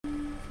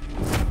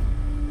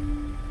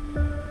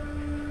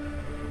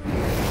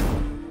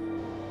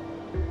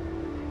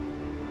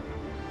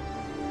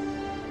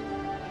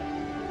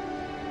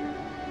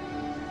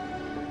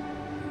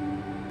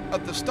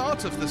at the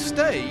start of the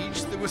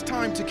stage, there was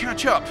time to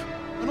catch up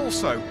and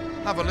also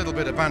have a little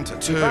bit of banter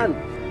too. Ivan,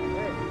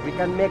 we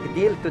can make a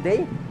deal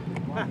today?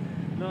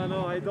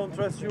 No, I don't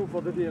trust you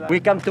for the deal. We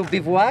come to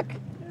bivouac,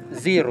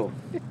 0.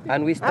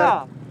 And we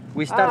start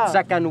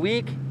second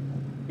week,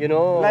 you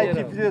know. Like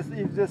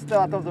if the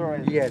start of the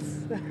race. Yes.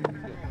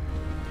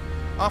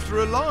 After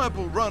a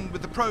reliable run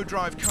with the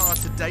ProDrive car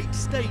to date,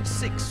 stage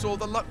 6 saw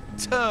the luck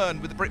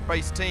turn with the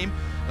Brit-based team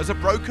as a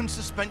broken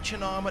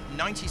suspension arm at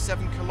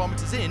 97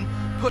 kilometres in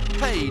put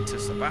paid to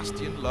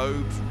Sebastian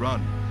Loeb's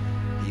run.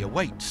 He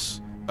awaits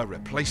a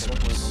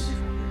replacement.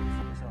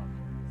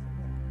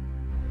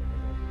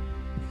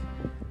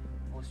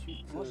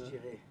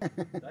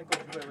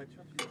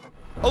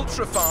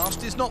 Ultra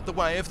fast is not the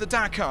way of the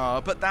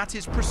Dakar, but that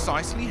is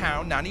precisely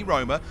how Nani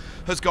Roma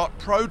has got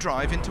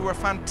ProDrive into a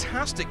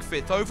fantastic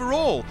 5th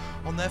overall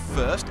on their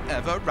first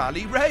ever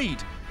rally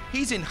raid.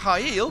 He's in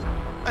high heel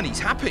and he's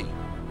happy.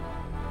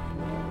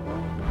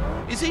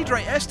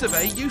 Isidre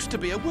Esteve used to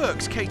be a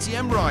Works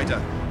KTM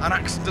rider, an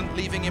accident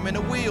leaving him in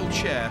a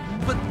wheelchair,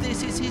 but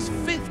this is his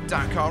 5th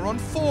Dakar on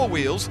 4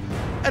 wheels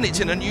and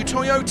it's in a new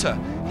Toyota.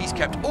 He's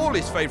kept all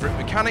his favourite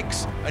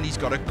mechanics and he's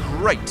got a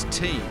great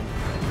team.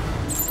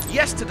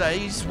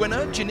 Yesterday's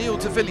winner,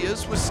 Janil de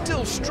Villiers, was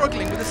still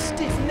struggling with a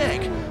stiff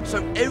neck, so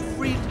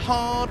every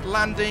hard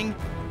landing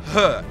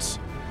hurt.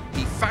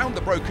 He found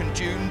the broken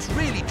dunes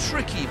really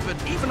tricky, but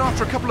even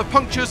after a couple of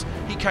punctures,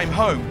 he came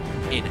home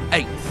in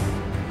 8th.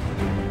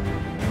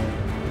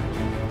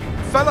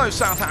 Fellow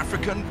South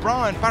African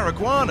Brian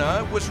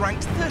Baragwana was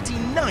ranked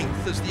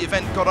 39th as the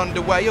event got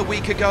underway a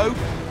week ago,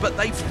 but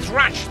they've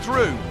thrashed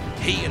through,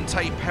 he and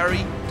Tay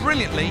Perry,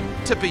 brilliantly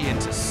to be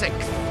into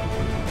 6th.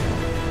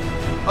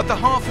 At the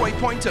halfway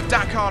point of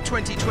Dakar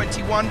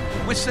 2021,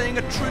 we're seeing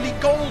a truly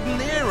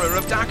golden era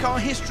of Dakar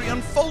history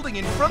unfolding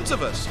in front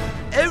of us.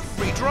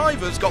 Every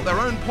driver's got their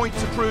own point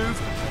to prove,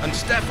 and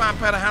Stefan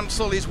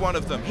Pederhansel is one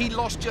of them. He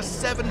lost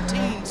just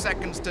 17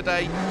 seconds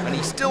today, and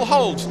he still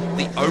holds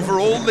the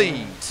overall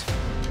lead.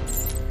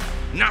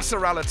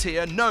 NASSER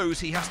AL-ATTIYAH knows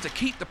he has to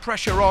keep the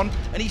pressure on,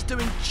 and he's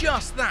doing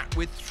just that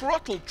with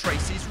throttle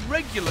traces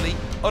regularly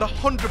at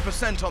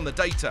 100% on the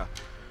data.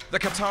 The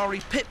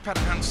Qatari pit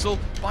Pederhansel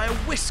by a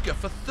whisker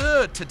for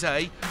 3rd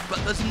today, but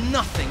there's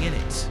nothing in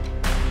it.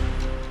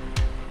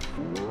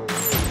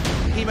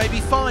 He may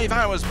be 5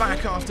 hours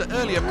back after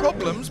earlier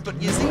problems, but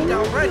YAZEED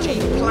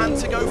Al-RAJHI planned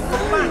to go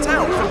flat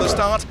out from the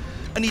start,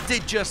 and he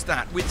did just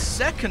that with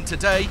 2nd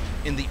today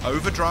in the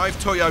OVERDRIVE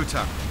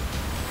Toyota.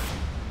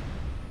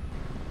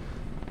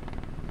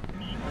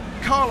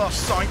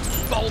 Carlos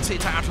Sainz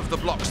bolted out of the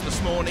blocks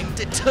this morning,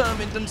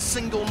 determined and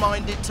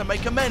single-minded to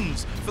make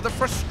amends for the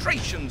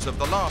frustrations of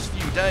the last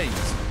few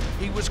days.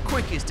 He was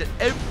quickest at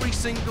every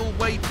single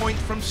waypoint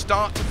from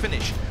start to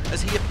finish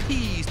as he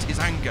appeased his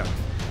anger.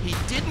 He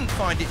didn't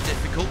find it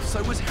difficult,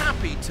 so was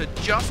happy to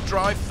just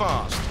drive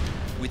fast.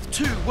 With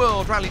 2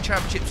 World Rally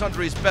Championships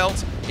under his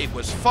belt, it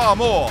was far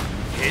more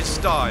his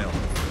style.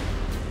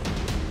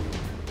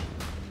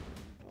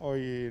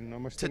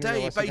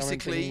 Today,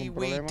 basically,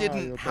 we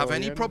didn't have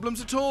any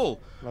problems at all.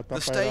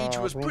 The stage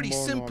was pretty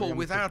simple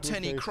without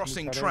any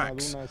crossing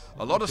tracks.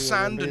 A lot of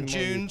sand and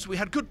dunes, we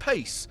had good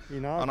pace,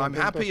 and I'm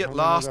happy at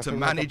last to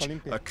manage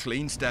a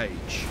clean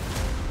stage.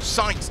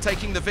 Sainz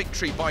taking the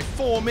victory by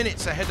 4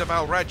 minutes ahead of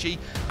Al-RAJHI,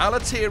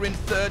 Al-ATTIYAH in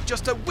 3rd,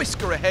 just a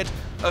whisker ahead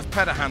of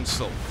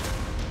Pederhansel.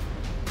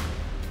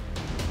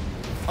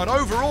 And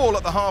overall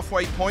at the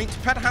halfway point,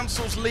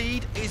 Pederhansel's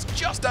lead is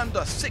just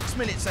under 6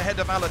 minutes ahead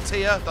of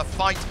Al-ATTIYAH. The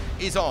fight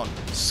is on.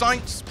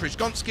 Sainz,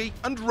 Przgonski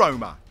and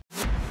Roma.